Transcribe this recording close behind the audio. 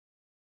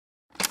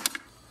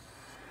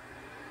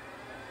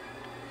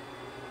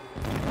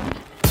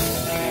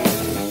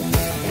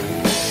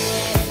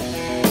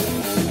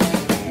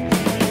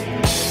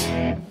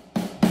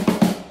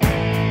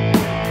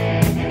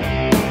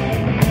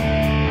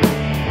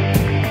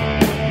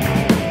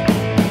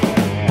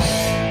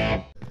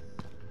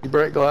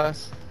break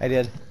glass? I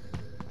did.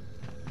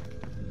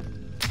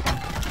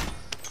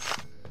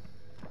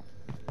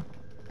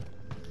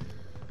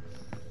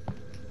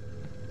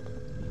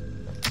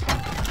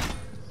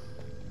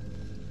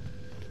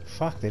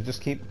 Fuck, they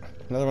just keep...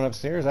 Another one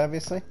upstairs,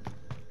 obviously.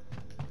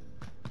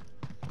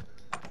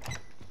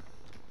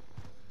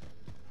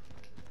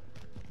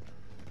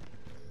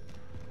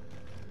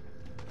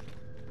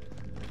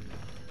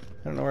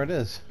 I don't know where it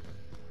is.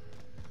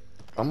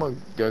 I'm gonna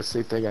go see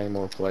if they got any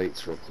more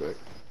plates real quick.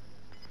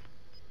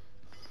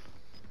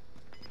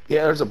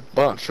 Yeah, there's a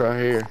bunch right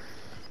here.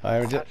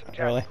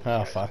 Really?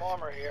 Oh, fuck.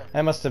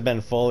 I must have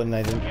been full and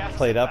I didn't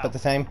play it up at the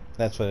time.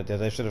 That's what it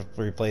did. I should have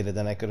replayed it,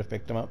 then I could have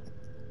picked them up.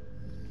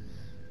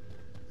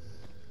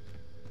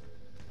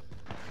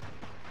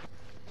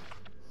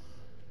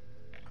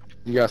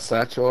 You got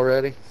satchel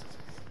already?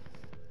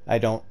 I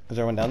don't. Is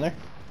there one down there?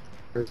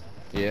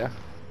 Yeah.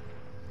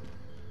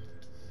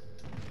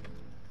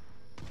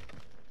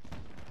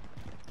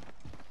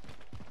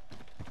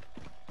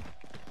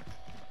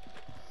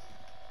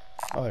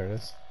 Oh, there it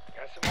is.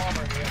 Got some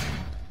armor here.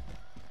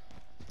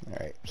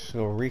 Alright,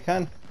 so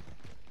recon.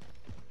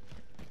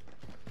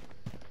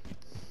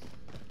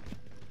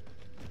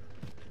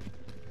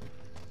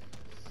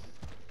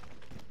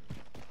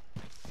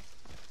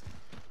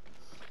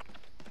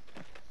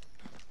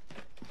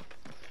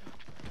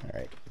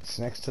 Alright, it's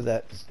next to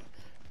that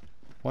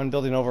one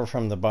building over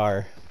from the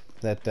bar.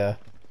 That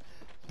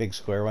big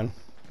square one.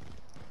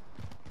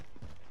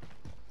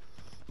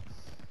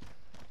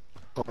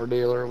 Car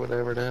dealer,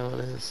 whatever the hell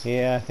it is.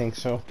 Yeah, I think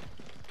so.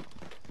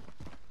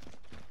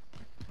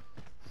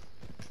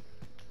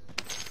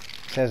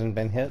 This hasn't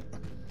been hit.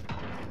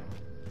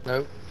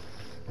 Nope.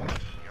 You're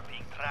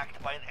being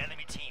tracked by an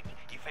enemy team.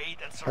 Evade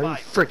and Are you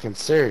survive. freaking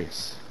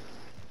serious?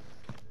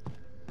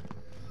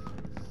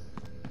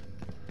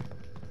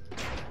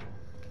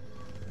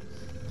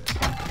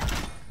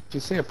 If you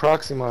see a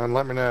proxy mine,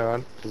 let me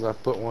know, because I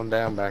put one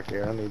down back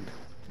here. I need to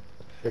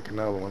pick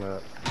another one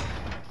up.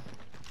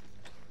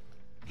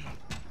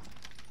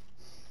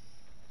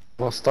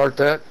 Want to start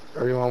that,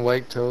 or you want to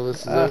wait till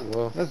this is it?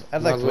 Well,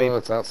 I'd like to wait.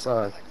 It's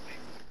outside.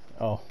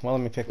 Oh, well,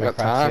 let me pick You my got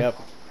proxy time?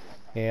 up.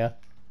 Yeah.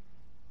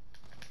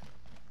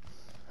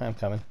 I'm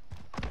coming.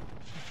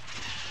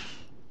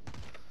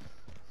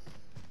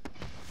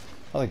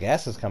 Oh, the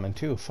gas is coming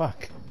too.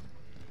 Fuck.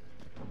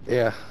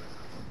 Yeah.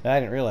 I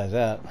didn't realize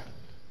that.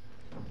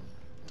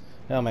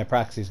 No, my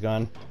proxy's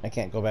gone. I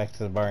can't go back to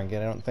the bar and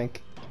get it, I don't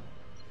think.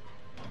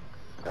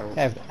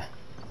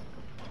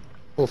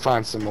 We'll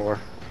find some more.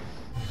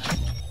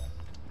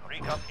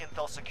 Recon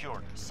intel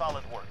secured.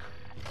 Solid work.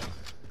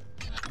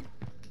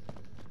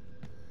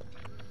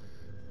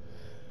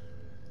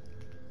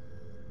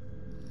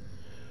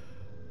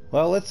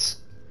 Well, let's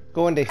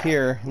go into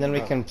here, and then we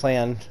can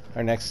plan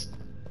our next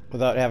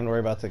without having to worry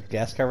about the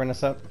gas covering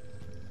us up.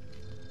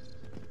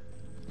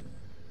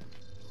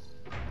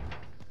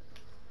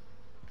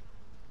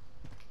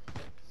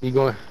 You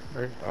going?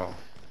 Oh.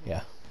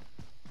 Yeah.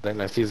 I didn't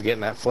know if he was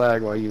getting that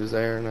flag while you was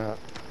there or not.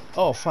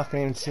 Oh, fuck, I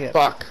didn't even see it.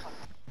 Fuck.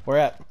 Where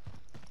at?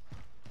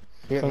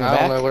 Yeah, From the I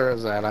don't back? know where it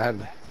was at. I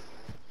had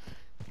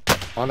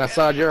on that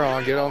side you're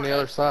on. Get on the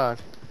other side.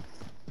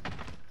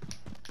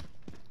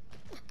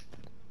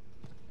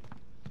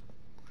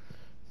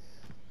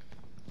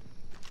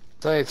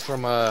 Say it's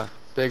from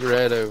Big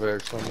Red over there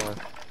somewhere.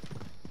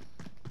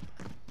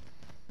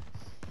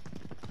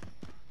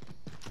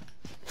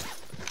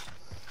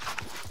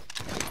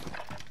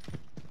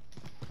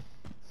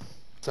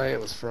 Say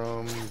it was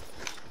from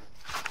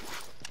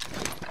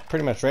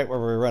Pretty much right where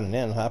we were running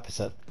in,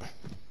 opposite.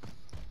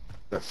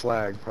 the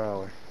flag,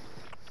 probably.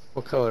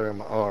 What color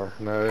am I? R?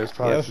 No, it's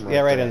probably Yeah, from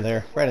yeah, right in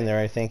there. Right in there,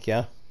 I think,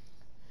 yeah.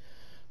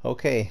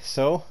 Okay,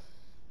 so...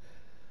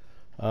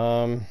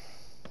 do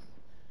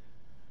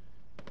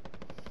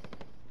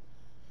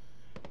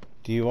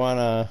you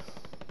wanna...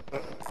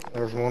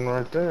 There's one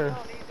right there.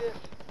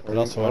 There's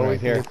also one we right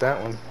can here. Get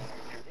that one.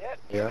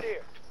 Yeah.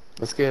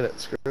 Let's get it.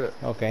 Screw it.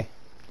 Okay.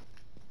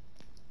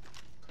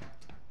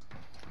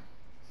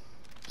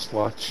 Just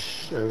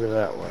watch over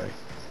that way.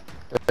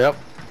 Yep.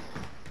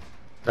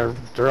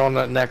 They're on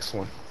that next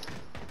one.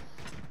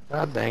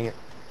 God dang it.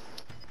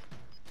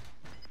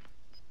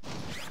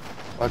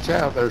 Watch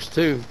out, there's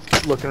two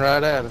looking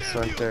right at us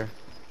right there.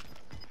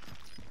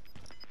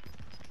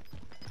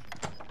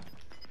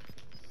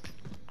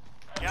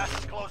 Gas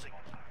is closing.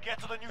 Get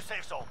to the new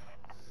safe zone.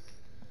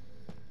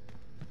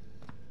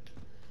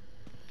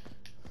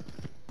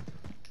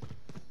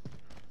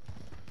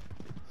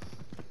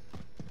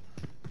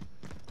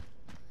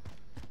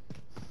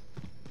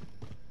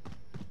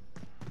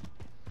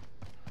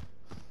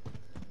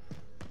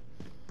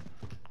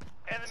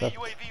 Enemy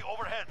UAV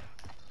overhead.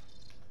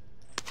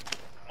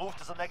 Move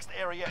to the next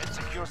area and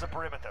secure the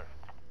perimeter.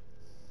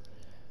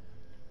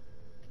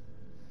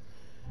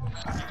 You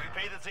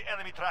evaded the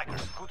enemy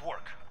trackers. Good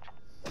work.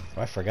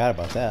 Oh, I forgot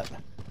about that.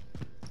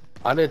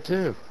 I did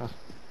too.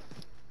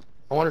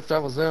 I wonder if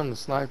that was them, the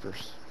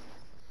snipers.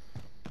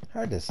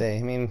 Hard to say.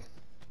 I mean,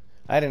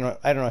 I don't know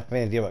if I have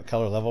any idea what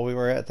color level we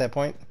were at that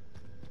point.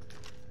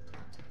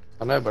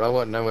 I know, but I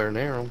wasn't nowhere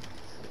near them.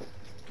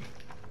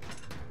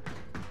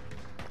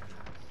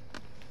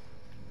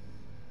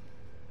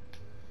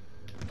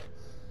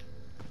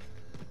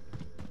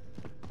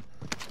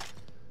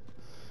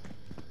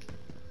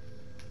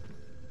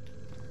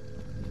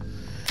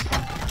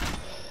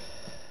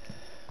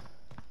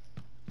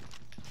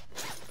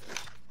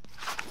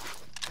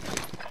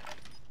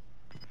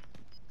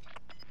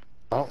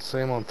 I don't see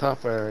him on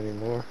top there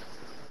anymore.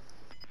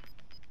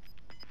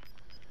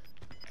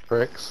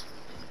 Pricks.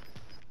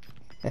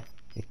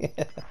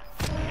 Yeah.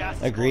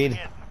 Agreed.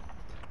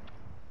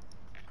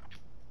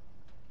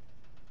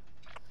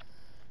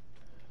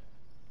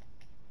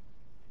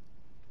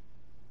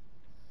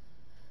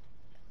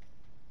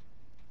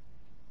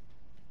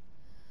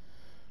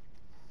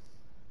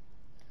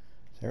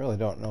 I really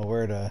don't know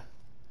where to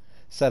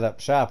set up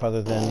shop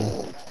other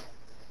than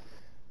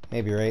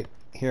maybe right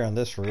here on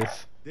this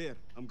roof. There,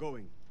 I'm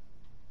going.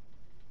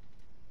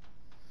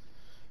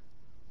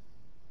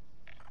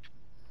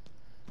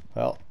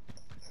 Well,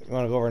 you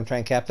want to go over and try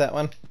and cap that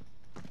one?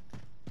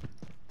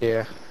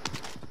 Yeah.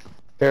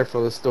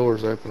 Careful, this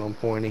door's open on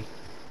pointy.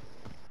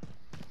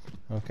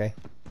 Okay.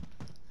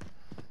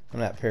 I'm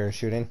not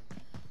parachuting.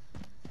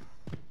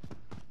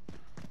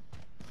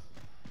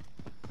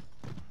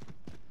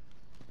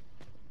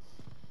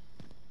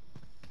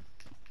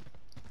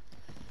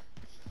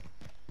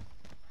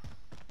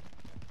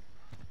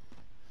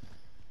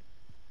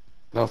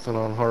 Nothing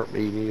on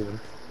heartbeat either.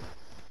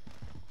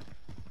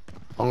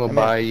 I'm gonna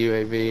buy a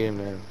UAV and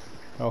then.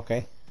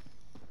 Okay.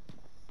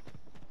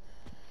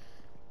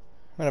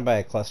 I'm gonna buy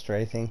a cluster,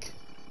 I think.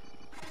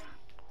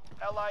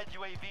 Allied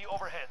UAV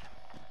overhead.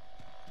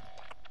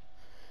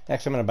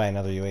 Actually, I'm gonna buy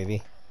another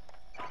UAV.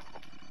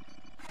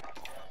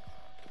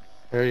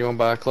 Here, you wanna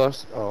buy a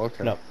cluster? Oh,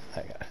 okay. Nope,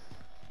 I got it.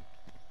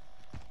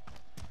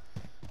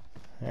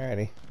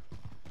 Alrighty.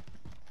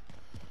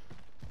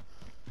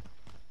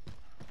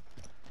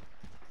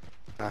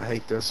 I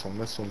hate this one.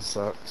 This one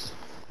sucks.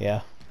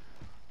 Yeah.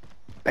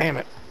 Damn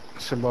it.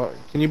 Should buy,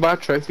 can you buy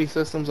trophy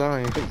systems? I don't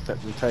even think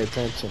that you pay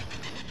attention.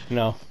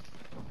 No.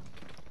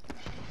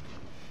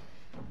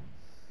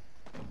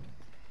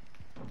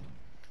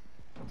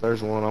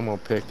 There's one. I'm gonna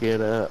pick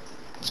it up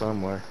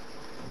somewhere.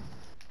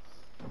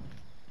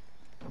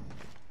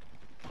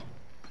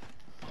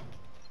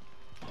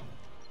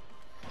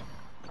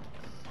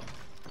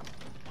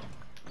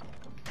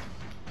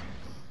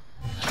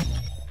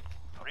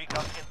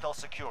 Recon intel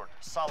secured.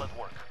 Solid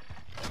work.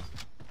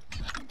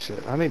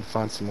 Shit, I need to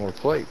find some more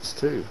plates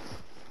too.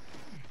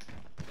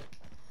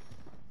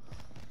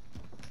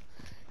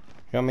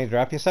 You want me to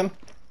drop you some?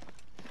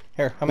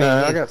 Here, how many?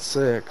 No, I got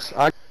 6.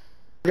 I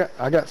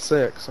got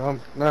 6. I'm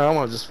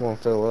just want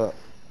to fill up.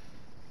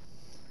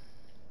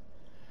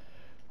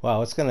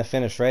 Wow, it's gonna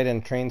finish right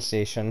in train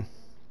station.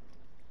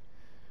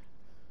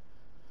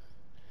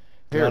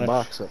 Here, a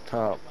box up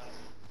top.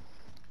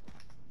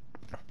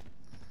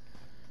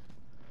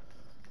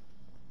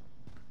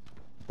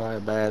 Probably a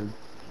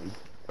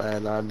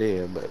bad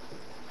idea, but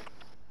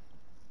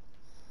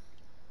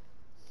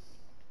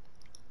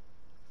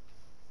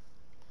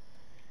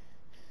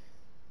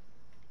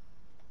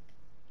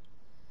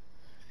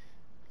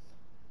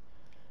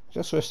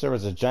just wish there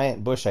was a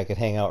giant bush I could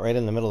hang out right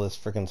in the middle of this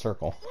freaking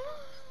circle.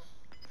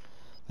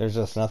 There's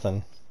just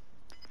nothing.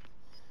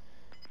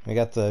 We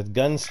got the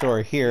gun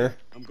store here.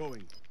 I'm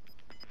going.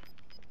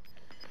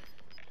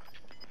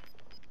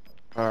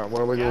 alright,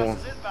 where are we going?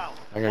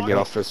 I gotta get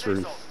off this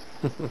roof.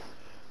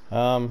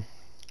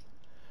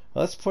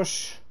 Let's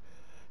push.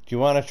 Do you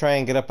want to try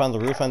and get up on the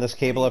roof on this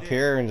cable up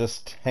here and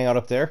just hang out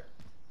up there?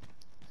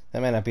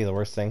 That might not be the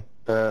worst thing.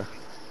 I'm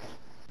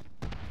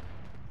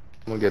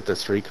gonna get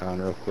this recon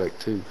real quick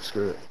too.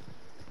 Screw it.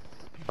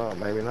 Oh,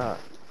 maybe not.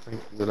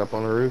 Is it up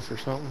on the roof or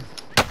something?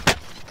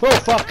 Oh,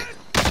 fuck!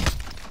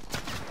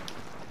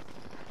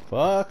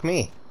 Fuck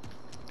me.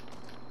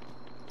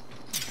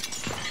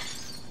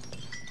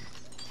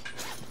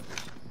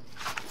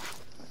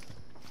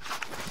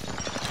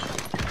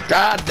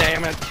 God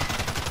damn it!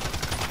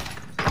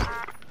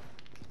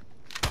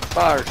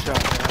 Fire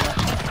shot, man.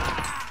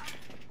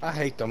 I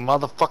hate the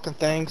motherfucking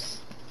things.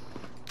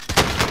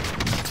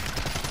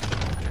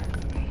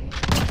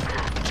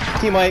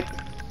 Team wipe. Your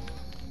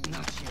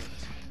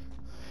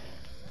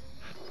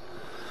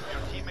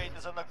teammate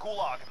is in the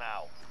gulag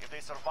now. If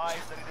they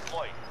survive, they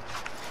redeploy.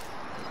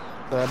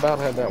 I about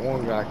had that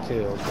one guy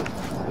killed. But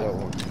that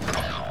one.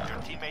 Your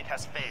teammate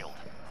has failed.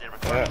 They're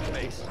returning to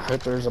base. I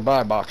hope there's a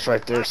buy box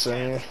right there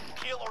saying.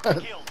 Kill or be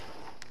killed.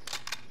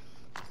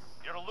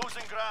 You're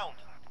losing ground.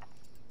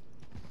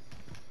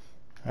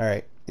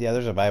 Alright. Yeah,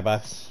 there's a buy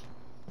box.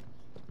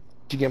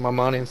 Did you get my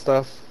money and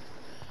stuff?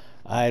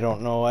 I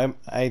don't know.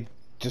 I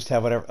just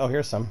have whatever. Oh,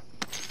 here's some.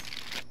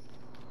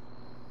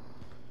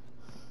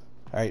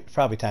 Alright,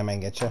 probably time I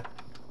can get you.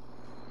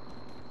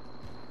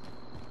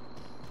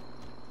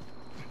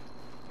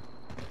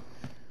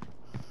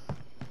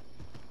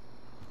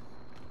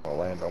 I'll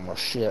land on my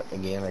shit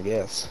again, I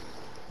guess.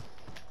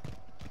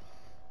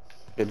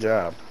 Good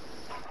job.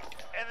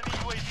 Enemy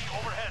UAV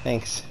overhead.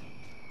 Thanks.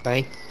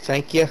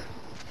 Thank you.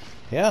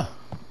 Yeah.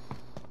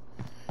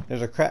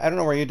 There's a crap. I don't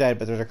know where you died,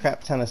 but there's a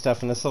crap ton of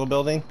stuff in this little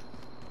building.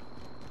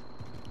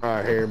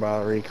 Right here by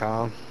the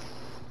recon.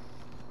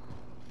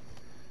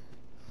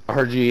 I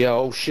heard you yell,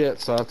 "Oh shit!"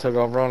 So I took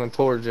off running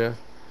towards you.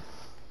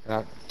 And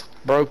I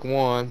broke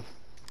one,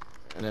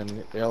 and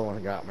then the other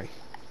one got me.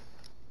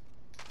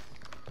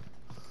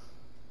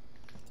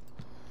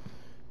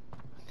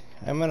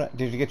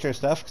 Did you get your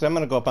stuff? Because I'm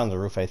gonna go up on the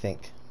roof, I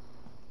think.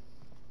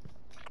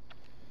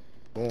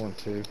 Going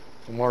to.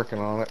 I'm working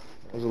on it.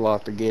 There's a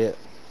lot to get.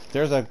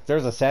 There's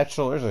a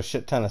satchel. There's a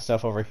shit ton of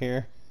stuff over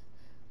here.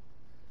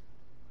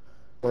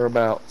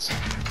 Whereabouts?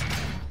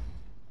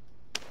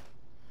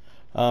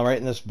 Right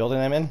in this building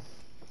I'm in.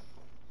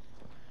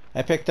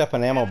 I picked up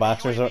an ammo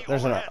box.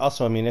 There's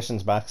also a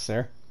munitions box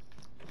there.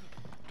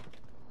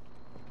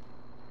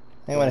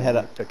 I think I'm gonna head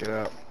up. Pick it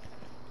up.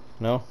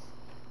 No.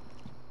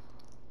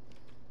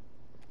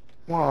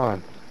 Come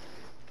on.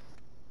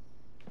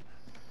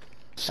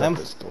 Shut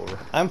this door.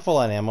 I'm full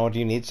on ammo. Do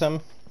you need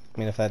some? I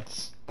mean, if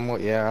that's...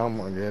 Yeah, I'm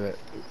gonna get it.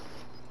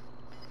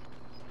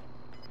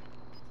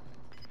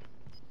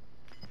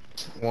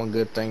 It's one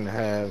good thing to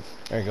have.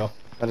 There you go.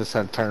 I just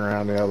had to turn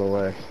around the other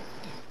way.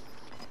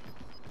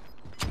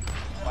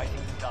 Fighting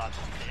is done.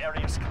 The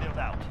area is cleared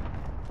out.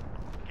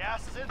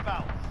 Gas is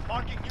inbound.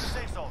 Marking new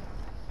safe zone.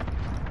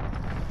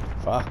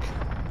 Fuck.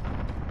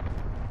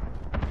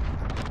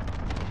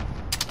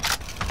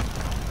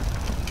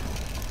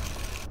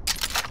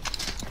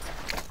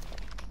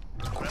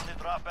 Friendly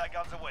drop back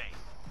on the way.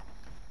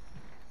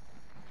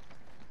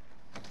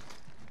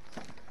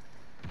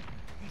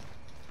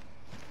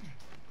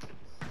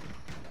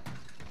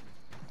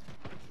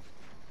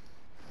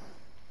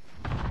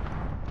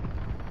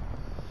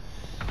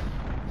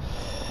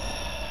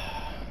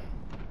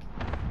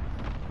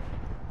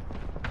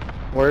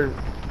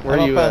 Where I'm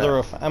are you up at? on the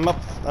roof.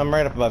 I'm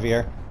right up above you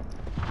here.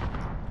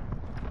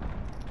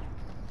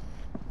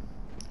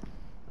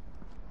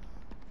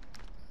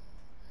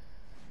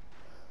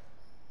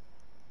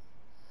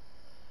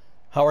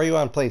 How are you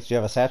on plates? Do you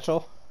have a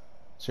satchel?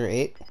 So you're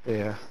 8?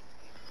 Yeah.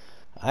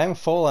 I'm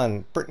full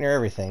on pretty near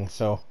everything,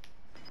 so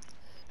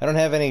I don't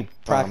have any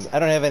I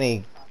don't have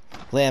any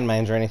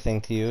landmines or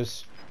anything to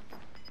use.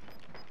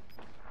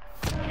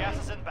 Gas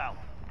is inbound.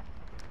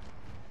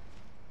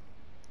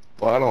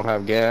 Well, I don't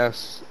have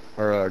gas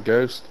or a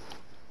ghost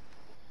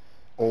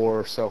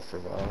or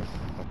self-revive.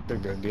 I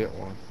should go get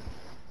one.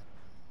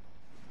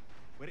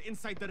 We're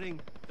inside the ring.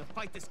 The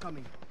fight is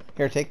coming.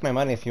 Here, take my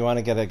money if you want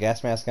to get a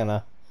gas mask and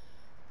a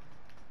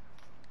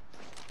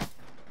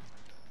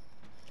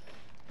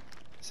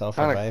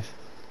self-revive.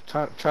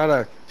 Try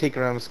to peek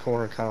around this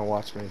corner and kind of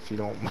watch me if you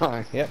don't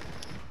mind. Yep.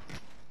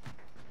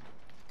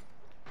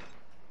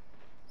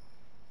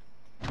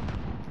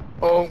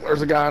 Oh,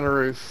 there's a guy on the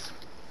roof.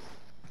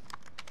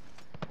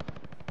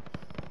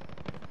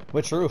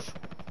 Which roof?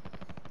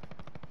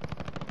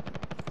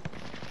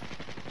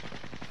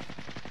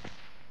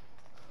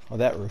 Oh,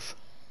 that roof.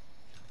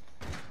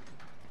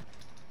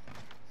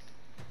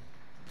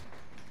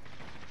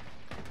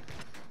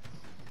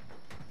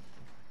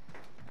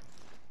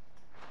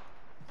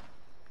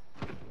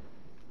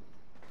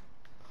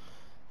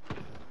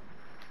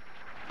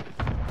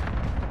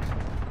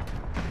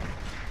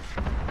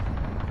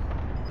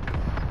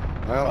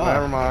 Well, Fuck.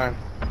 never mind.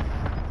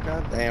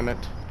 God damn it.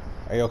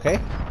 Are you okay?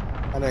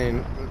 I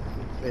mean,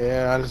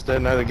 yeah, I just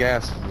didn't know the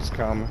gas was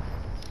coming.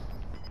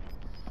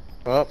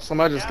 Well,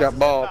 somebody just got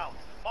balled. Inbound.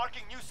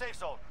 Marking new safe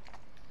zone.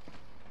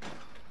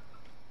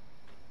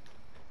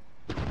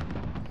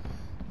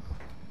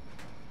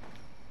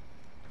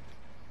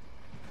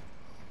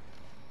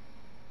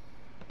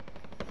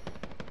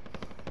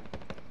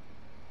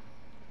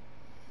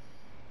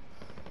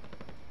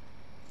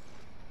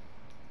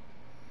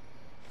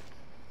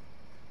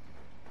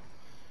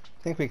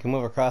 I think we can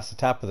move across the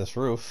top of this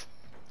roof.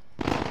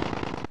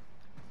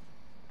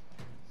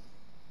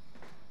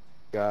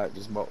 Guy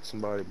just bought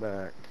somebody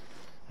back.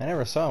 I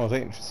never saw him. I was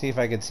waiting to see if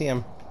I could see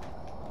him.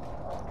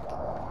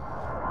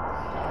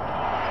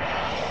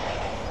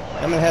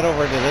 I'm gonna head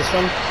over to this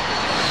one.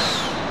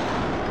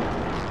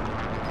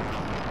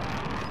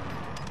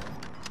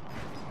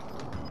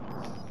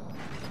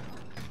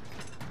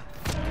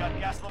 Got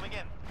gas moving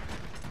in.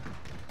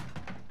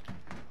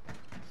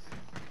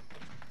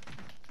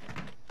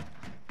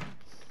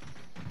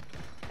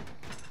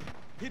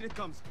 Here it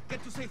comes.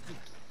 Get to safety.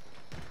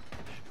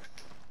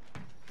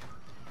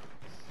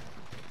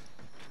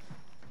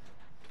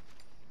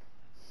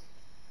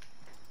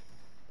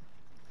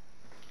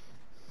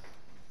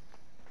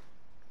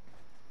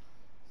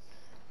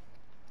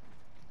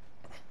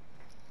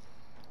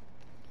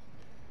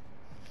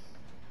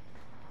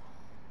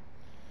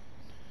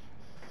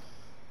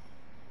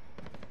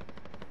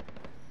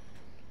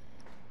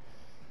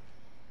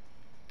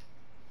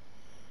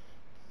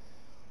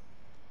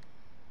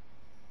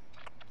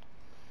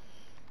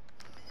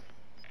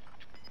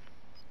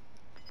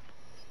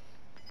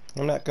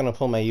 I'm not gonna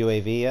pull my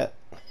UAV yet.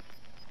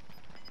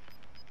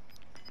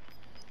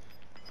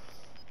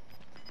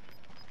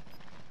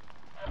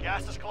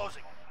 Gas is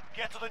closing.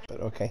 Get to the new.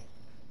 But okay.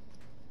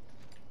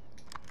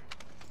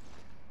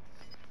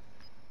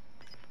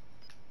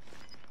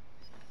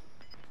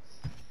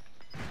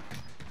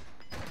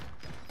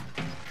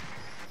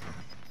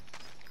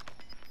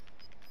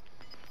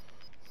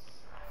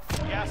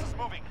 Gas is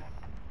moving.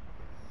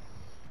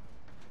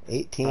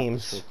 8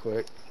 teams. Real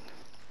quick.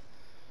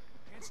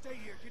 Can't stay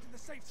here. Get to the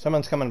safe zone.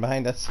 Someone's coming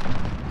behind us.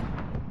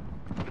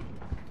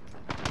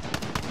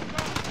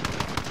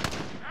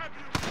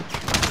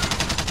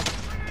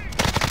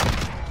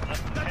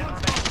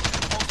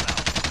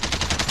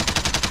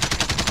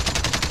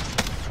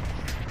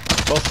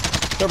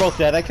 They're both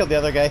dead. I killed the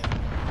other guy.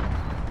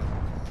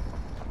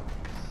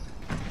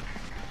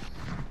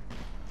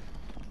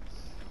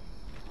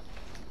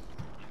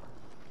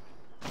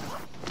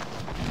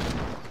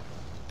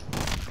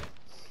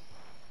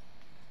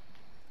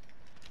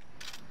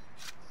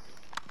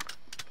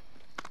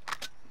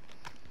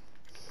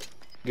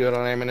 Good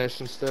on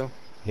ammunition still?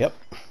 Yep.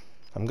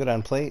 I'm good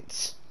on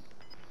plates.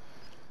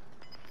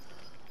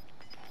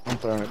 I'm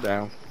throwing it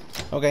down.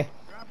 Okay.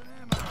 Grabbing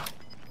ammo.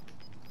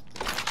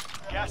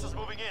 Gas is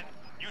moving in.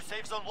 New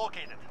safe zone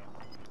located.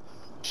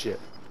 Shit.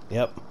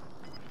 Yep.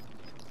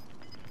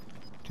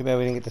 Too bad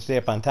we didn't get to stay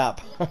up on top.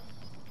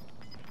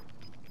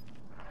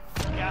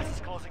 Gas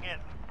is closing in.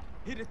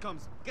 Here it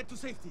comes. Get to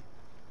safety.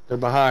 They're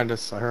behind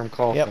us. I heard them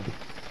coughing. Yep.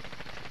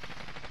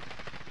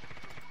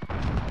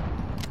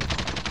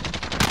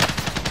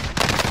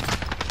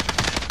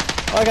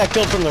 Oh, I got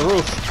killed from the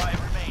roof.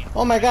 5 remain.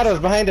 Oh my god, I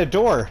was behind a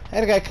door. I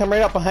had a guy come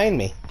right up behind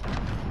me.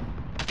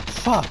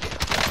 Fuck.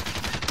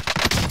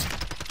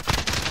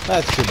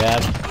 That's too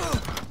bad.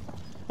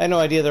 I had no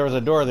idea there was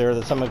a door there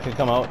that someone could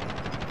come out.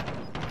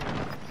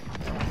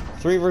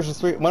 3 versus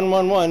 3. 1,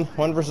 1, 1.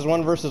 1 versus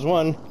 1 versus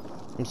 1.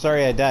 I'm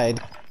sorry I died.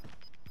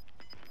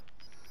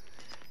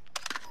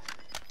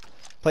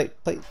 Plate.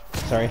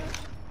 Sorry.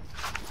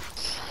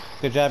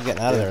 Good job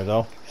getting out of there,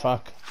 though.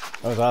 Fuck.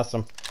 That was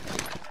awesome.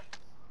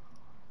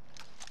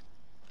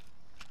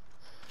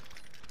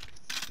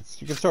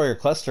 You can throw your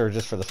cluster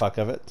just for the fuck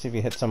of it. See if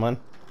you hit someone.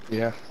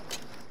 Yeah.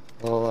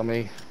 Well, let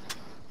me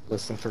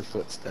listen for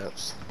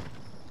footsteps.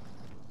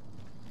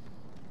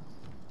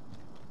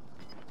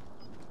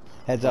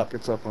 Heads up.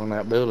 It's up on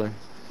that building.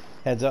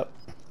 Heads up.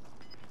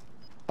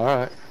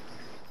 Alright.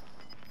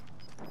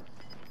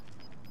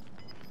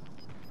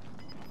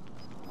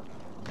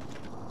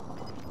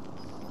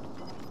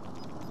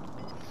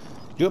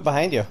 Do it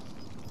behind you.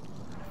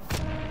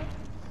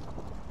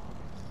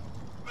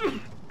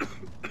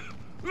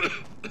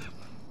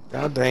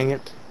 God dang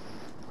it.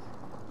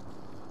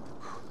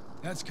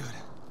 That's good.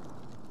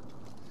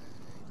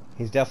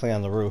 He's definitely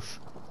on the roof.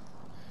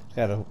 He's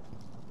got a...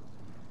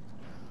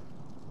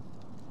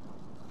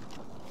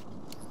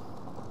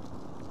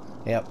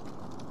 Yep.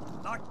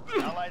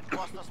 Allied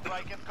cluster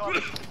strike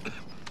incoming.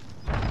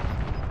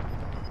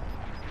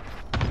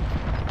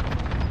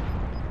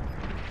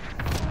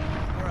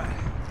 All right.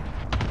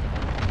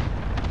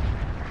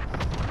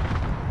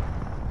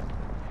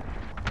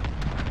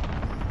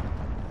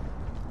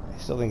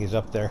 I still think he's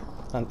up there.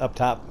 Up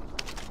top.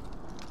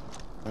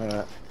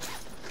 Alright.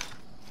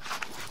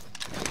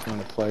 I'm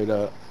gonna plate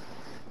up.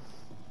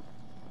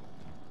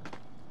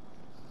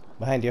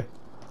 Behind you.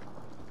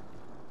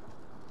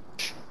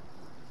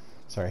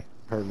 Sorry.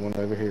 Heard one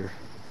over here.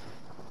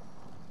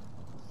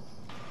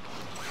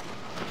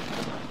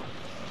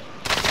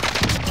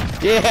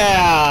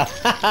 Yeah!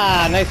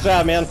 Nice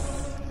job, man.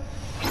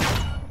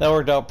 That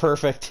worked out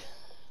perfect.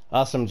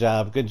 Awesome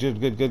job. Good.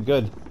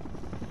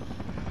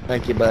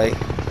 Thank you, buddy.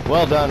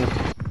 Well done.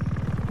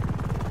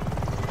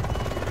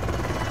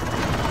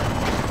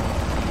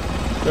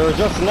 There was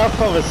just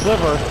enough of a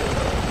sliver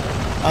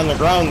on the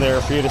ground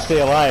there for you to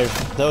stay alive.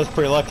 That was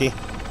pretty lucky.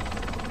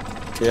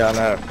 Yeah, I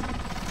know.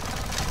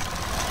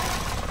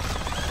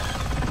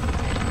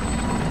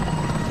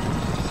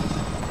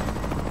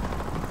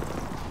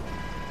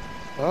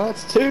 Well,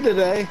 it's 2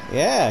 today.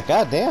 Yeah,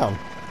 goddamn.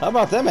 How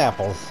about them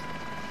apples?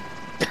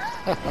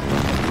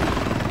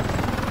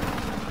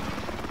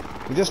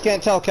 You just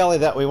can't tell Kelly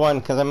that we won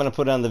because I'm gonna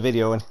put it on the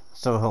video, and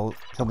so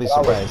he'll be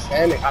surprised.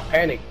 I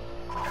panicked.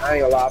 I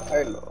ain't gonna lie, I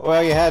panicked.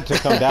 Well, you had to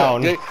come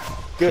down. Good.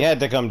 You had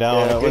to come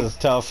down. Yeah, it good. was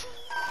tough.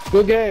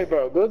 Good game,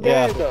 bro. Good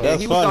Yeah, game, though.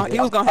 that's he fun.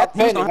 was gonna have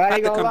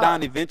to come lie.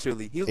 down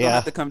eventually. He was Yeah. gonna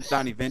have to come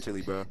down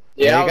eventually, bro.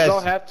 Yeah, Yeah, I you was guys-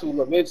 gonna have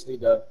to eventually,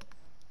 though.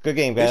 Good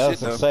game, guys. Good That was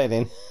shit, though.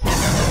 exciting.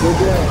 Good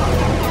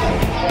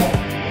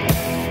game.